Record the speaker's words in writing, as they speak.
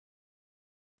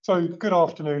So good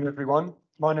afternoon, everyone.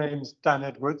 My name's Dan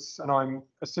Edwards, and I'm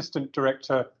Assistant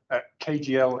Director at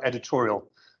KGL Editorial.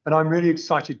 And I'm really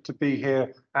excited to be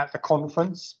here at the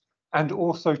conference and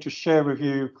also to share with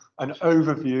you an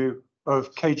overview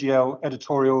of KGL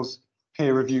Editorial's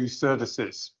peer review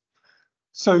services.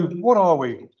 So what are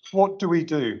we? What do we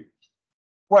do?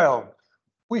 Well,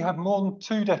 we have more than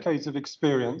 2 decades of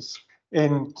experience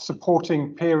in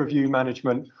supporting peer review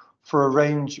management for a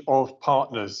range of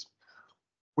partners.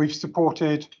 We've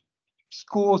supported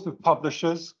scores of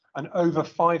publishers and over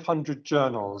 500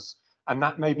 journals, and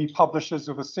that may be publishers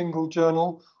of a single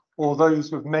journal or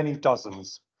those with many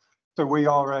dozens. So we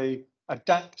are an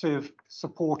adaptive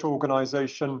support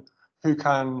organisation who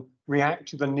can react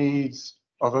to the needs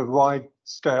of a wide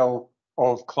scale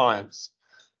of clients.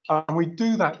 And we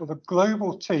do that with a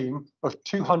global team of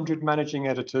 200 managing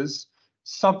editors,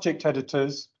 subject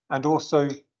editors, and also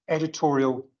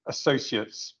editorial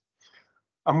associates.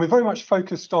 And we're very much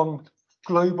focused on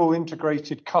global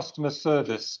integrated customer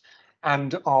service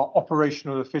and our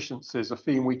operational efficiencies, a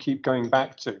theme we keep going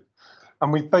back to.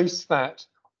 And we base that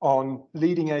on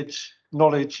leading edge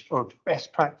knowledge of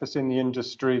best practice in the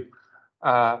industry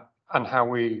and how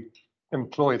we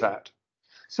employ that.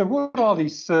 So what are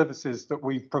these services that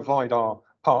we provide our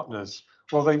partners?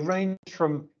 Well, they range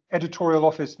from editorial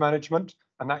office management,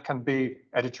 and that can be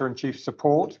editor-in-chief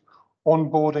support,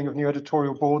 onboarding of new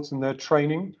editorial boards and their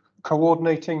training,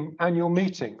 coordinating annual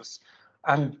meetings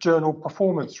and journal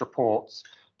performance reports,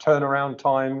 turnaround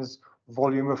times,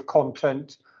 volume of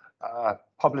content,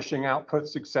 publishing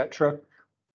outputs, etc.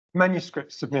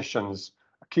 Manuscript submissions,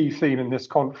 a key theme in this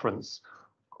conference,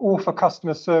 author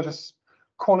customer service,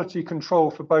 quality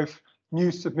control for both new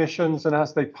submissions and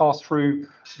as they pass through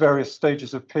various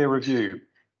stages of peer review,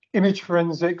 image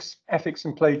forensics, ethics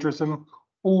and plagiarism,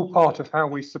 all part of how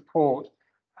we support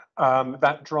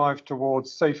that drive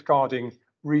towards safeguarding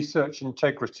research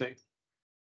integrity.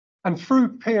 And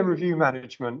through peer review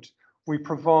management, we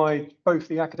provide both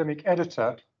the academic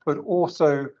editor, but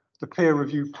also the peer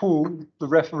review pool, the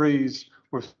referees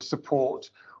with support.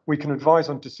 We can advise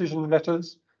on decision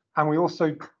letters, and we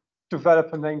also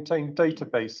develop and maintain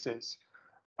databases,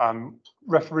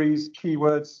 referees,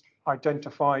 keywords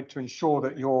identified to ensure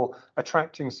that you're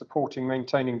attracting, supporting,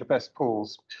 maintaining the best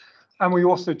pools. And we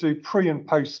also do pre and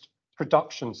post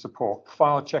production support,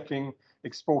 file checking,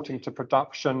 exporting to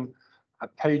production,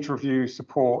 page review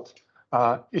support,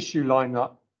 issue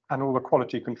lineup, and all the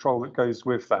quality control that goes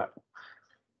with that.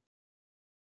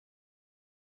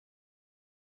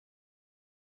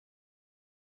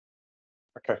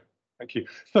 Okay, thank you.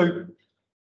 So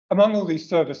among all these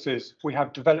services, we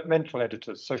have developmental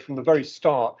editors. So from the very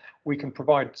start, we can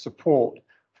provide support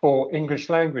for English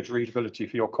language readability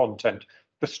for your content,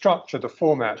 the structure, the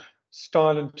format,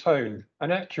 style and tone,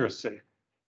 and accuracy.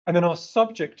 And then our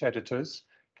subject editors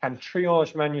can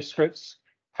triage manuscripts,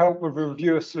 help with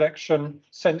reviewer selection,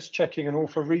 sense checking, and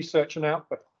author research and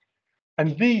output.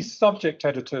 And these subject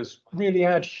editors really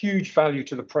add huge value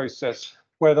to the process,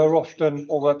 where they're often,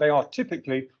 or that they are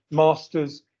typically,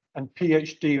 masters and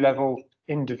PhD level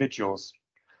individuals.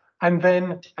 And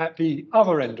then at the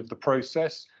other end of the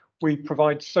process, we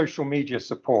provide social media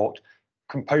support,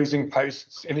 composing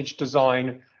posts, image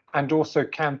design, and also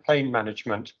campaign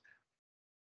management.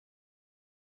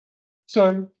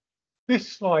 So this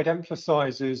slide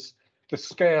emphasizes the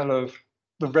scale of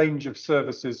the range of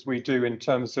services we do in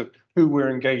terms of who we're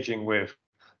engaging with,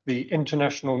 the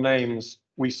international names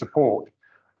we support.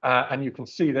 And you can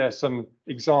see there some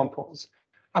examples.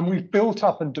 And we've built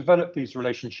up and developed these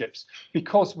relationships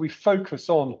because we focus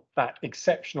on that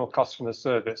exceptional customer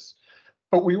service.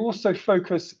 But we also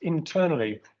focus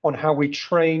internally on how we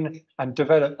train and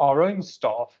develop our own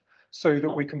staff so that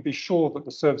we can be sure that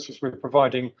the services we're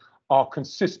providing are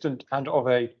consistent and of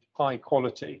a high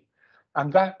quality.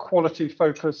 And that quality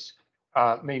focus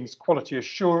means quality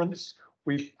assurance.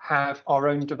 We have our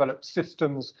own developed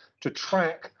systems to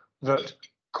track that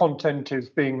content is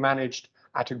being managed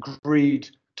at agreed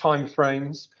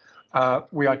timeframes.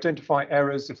 We identify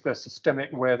errors if they're systemic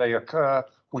where they occur.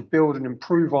 We build and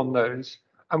improve on those,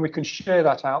 and we can share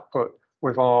that output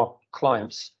with our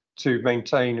clients to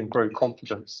maintain and grow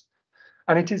confidence.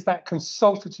 And it is that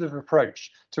consultative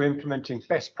approach to implementing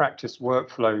best practice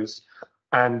workflows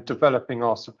and developing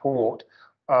our support,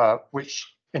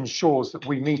 which ensures that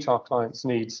we meet our clients'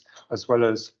 needs as well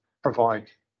as provide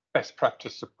best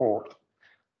practice support.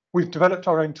 We've developed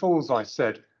our own tools, I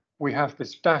said. We have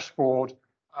this dashboard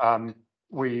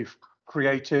we've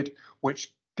created,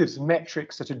 which gives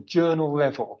metrics at a journal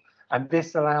level. And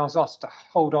this allows us to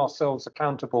hold ourselves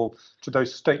accountable to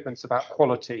those statements about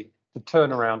quality, the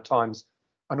turnaround times,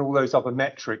 and all those other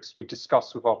metrics we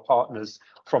discuss with our partners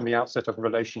from the outset of a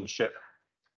relationship.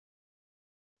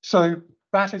 So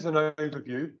that is an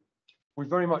overview. We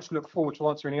very much look forward to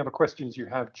answering any other questions you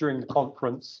have during the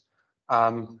conference.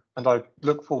 And I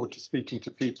look forward to speaking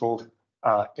to people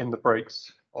in the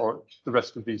breaks or the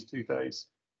rest of these 2 days.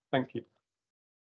 Thank you.